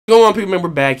Going on, people, remember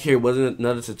back here wasn't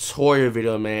another tutorial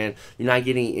video, man. You're not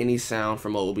getting any sound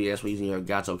from OBS when using your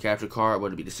Elgato capture card,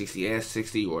 whether it be the 60S,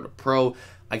 60, or the Pro.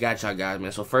 I got y'all guys,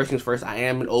 man. So first things first, I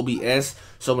am in OBS,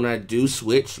 so when I do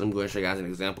switch, let me go ahead and show you guys an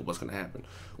example of what's going to happen.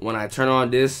 When I turn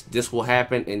on this will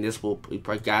happen, and this will,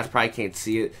 guys probably can't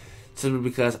see it, simply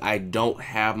because I don't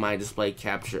have my display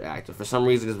capture active. For some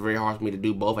reason, it's very hard for me to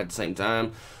do both at the same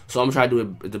time, so I'm going to try to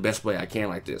do it the best way I can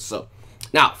like this. So,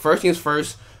 now, first things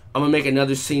first, I'm going to make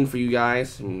another scene for you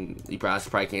guys, and you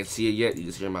probably can't see it yet, you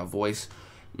just hear my voice.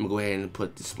 I'm going to go ahead and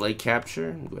put display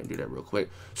capture. I'm going to go ahead and do that real quick.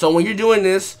 So when you're doing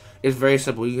this, it's very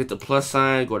simple. You hit the plus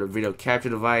sign, go to video capture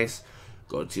device,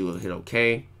 go to hit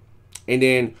OK, and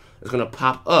then it's going to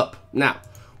pop up. Now,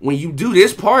 when you do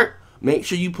this part, make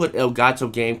sure you put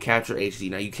Elgato Game Capture HD.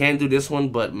 Now, you can do this one,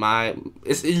 but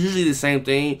it's usually the same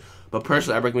thing, but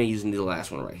personally, I recommend using the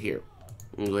last one right here.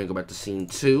 I'm going to go ahead and go back to scene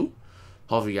 2.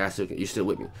 Hopefully, you guys you're still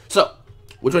with me. So,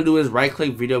 what you're going to do is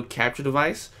right-click Video Capture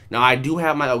Device. Now, I do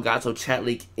have my Elgato chat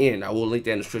link in. I will link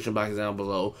that in the description box down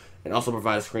below. And also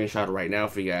provide a screenshot right now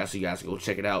for you guys so you guys can go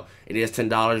check it out. It is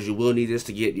 $10. You will need this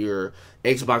to get your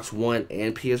Xbox One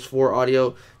and PS4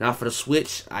 audio. Now, for the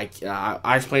Switch, I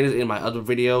explained it in my other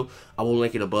video. I will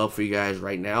link it above for you guys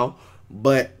right now.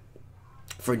 But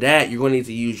for that, you're going to need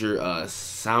to use your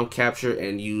sound capture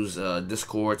and use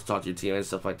Discord to talk to your team and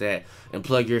stuff like that, and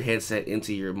plug your headset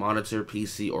into your monitor,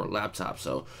 PC, or laptop.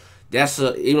 So that's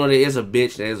even though there is a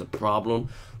bitch, that is a problem.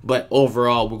 But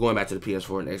overall, we're going back to the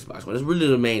PS4 and Xbox One. It's really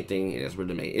the main thing, and it's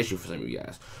really the main issue for some of you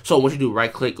guys. So what you do,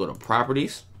 right click, go to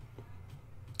Properties,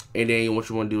 and then what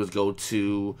you want to do is go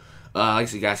to,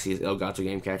 like you guys see, is Elgato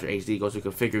Game Capture HD. Go to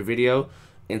Configure Video,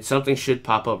 and something should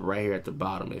pop up right here at the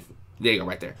bottom. There you go,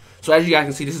 right there. So as you guys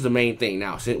can see, this is the main thing.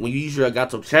 Now, when you use your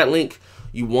Elgato chat link,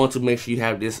 you want to make sure you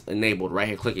have this enabled. Right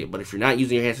here, click it. But if you're not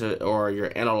using your headset or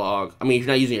your analog, if you're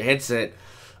not using your headset or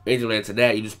anything related to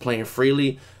that, you're just playing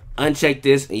freely, uncheck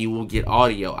this and you will get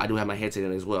audio. I do have my headset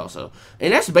in as well. So,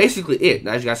 and that's basically it.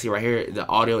 Now, as you guys see right here, the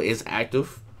audio is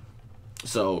active.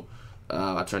 So,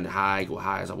 I turn it high, go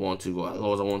high as I want to, go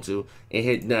low as I want to, and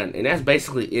hit done. And that's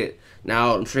basically it.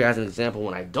 Now, I'm sure you guys an example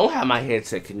when I don't have my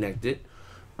headset connected.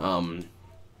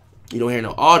 You don't hear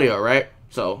no audio, right?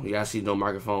 So you guys see no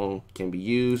microphone can be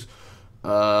used.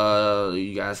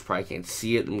 You guys probably can't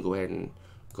see it. Let me go ahead and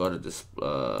go to this.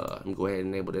 Let me go ahead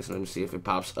and enable this. And let me see if it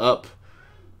pops up.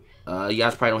 You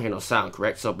guys probably don't hear no sound,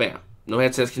 correct? So bam, no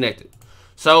headsets connected.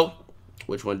 So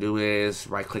what you want to do is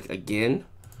right click again.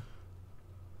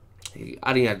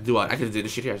 I didn't have to do it. I could have did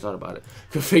this shit here. I thought about it.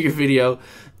 Configure video,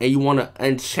 and you want to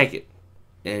uncheck it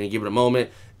and give it a moment.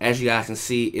 As you guys can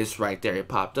see, it's right there. It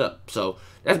popped up. So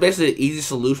that's basically an easy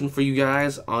solution for you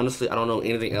guys. Honestly, I don't know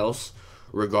anything else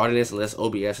regarding this unless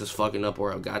OBS is fucking up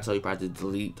or Elgato. You probably have to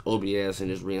delete OBS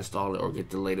and just reinstall it or get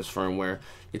the latest firmware,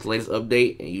 get the latest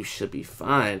update, and you should be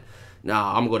fine.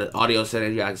 Now, I'm going to go to audio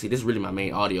settings. You guys can see this is really my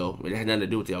main audio. It has nothing to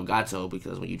do with the Elgato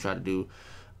because when you try to do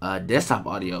desktop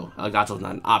audio, Elgato is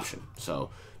not an option. So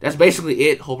that's basically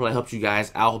it. Hopefully I helped you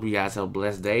guys out. Hope you guys have a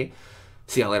blessed day.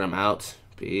 See y'all later. I'm out.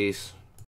 Peace.